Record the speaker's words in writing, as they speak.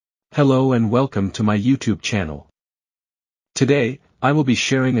Hello and welcome to my YouTube channel. Today, I will be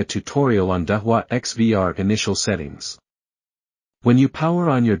sharing a tutorial on Dahua XVR initial settings. When you power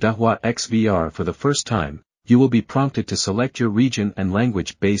on your Dahua XVR for the first time, you will be prompted to select your region and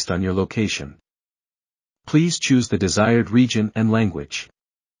language based on your location. Please choose the desired region and language.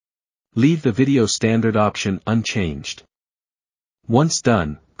 Leave the video standard option unchanged. Once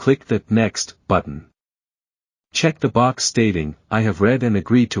done, click the Next button. Check the box stating, I have read and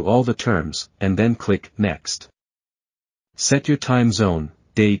agreed to all the terms, and then click Next. Set your time zone,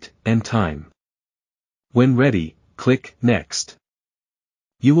 date, and time. When ready, click Next.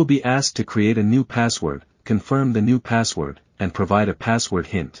 You will be asked to create a new password, confirm the new password, and provide a password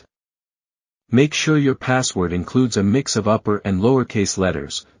hint. Make sure your password includes a mix of upper and lowercase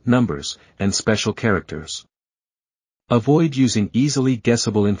letters, numbers, and special characters. Avoid using easily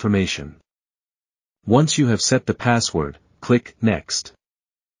guessable information. Once you have set the password, click Next.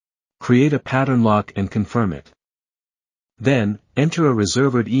 Create a pattern lock and confirm it. Then, enter a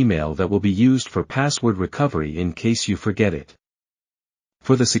reserved email that will be used for password recovery in case you forget it.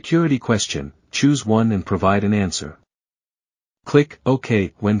 For the security question, choose one and provide an answer. Click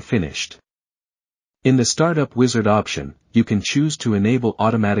OK when finished. In the Startup Wizard option, you can choose to enable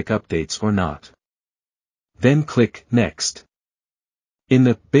automatic updates or not. Then click Next. In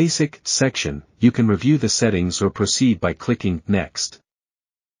the Basic section, you can review the settings or proceed by clicking Next.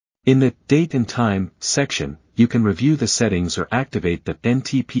 In the Date and Time section, you can review the settings or activate the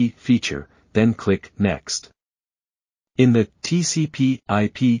NTP feature, then click Next. In the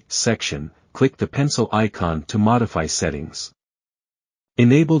TCP/IP section, click the pencil icon to modify settings.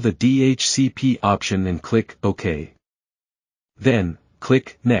 Enable the DHCP option and click OK. Then,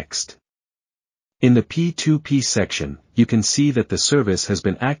 click Next. In the P2P section, you can see that the service has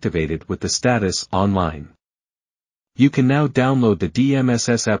been activated with the status Online. You can now download the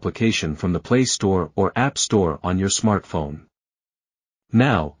gdmss application from the Play Store or App Store on your smartphone.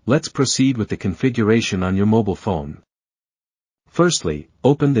 Now, let's proceed with the configuration on your mobile phone. Firstly,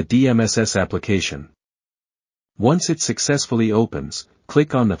 open the gdmss application. Once it successfully opens,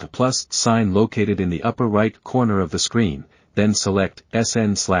 click on the plus sign located in the upper right corner of the screen, then select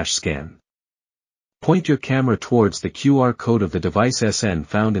SN/scan. Point your camera towards the QR code of the device SN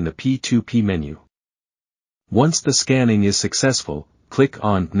found in the P2P menu. Once the scanning is successful, click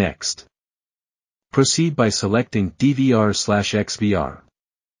on Next. Proceed by selecting DVR/XVR.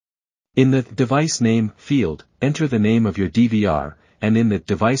 In the Device Name field, enter the name of your DVR, and in the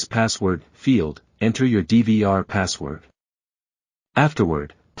Device Password field, enter your DVR password.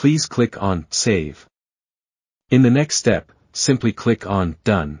 Afterward, please click on Save. In the next step, simply click on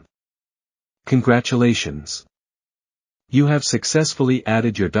Done. Congratulations! You have successfully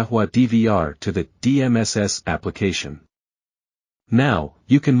added your Dahua DVR to the gdmss application. Now,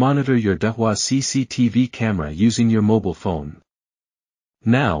 you can monitor your Dahua CCTV camera using your mobile phone.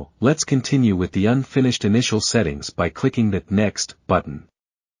 Now, let's continue with the unfinished initial settings by clicking the Next button.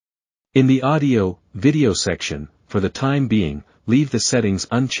 In the Audio/Video section, for the time being, leave the settings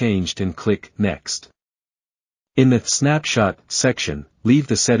unchanged and click Next. In the Snapshot section, leave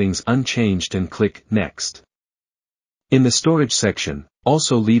the settings unchanged and click Next. In the Storage section,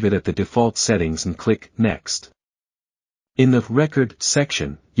 also leave it at the default settings and click Next. In the Record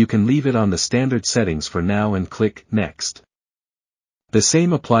section, you can leave it on the standard settings for now and click Next. The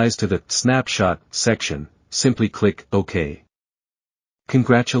same applies to the Snapshot section, simply click OK.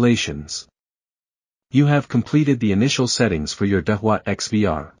 Congratulations! You have completed the initial settings for your Dahua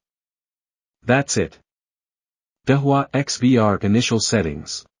XVR. That's it. Dahua XVR initial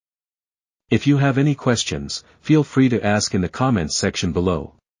settings. If you have any questions, feel free to ask in the comments section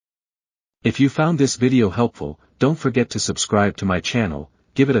below. If you found this video helpful, don't forget to subscribe to my channel,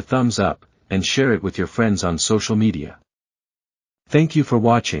 give it a thumbs up, and share it with your friends on social media. Thank you for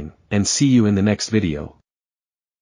watching, and see you in the next video.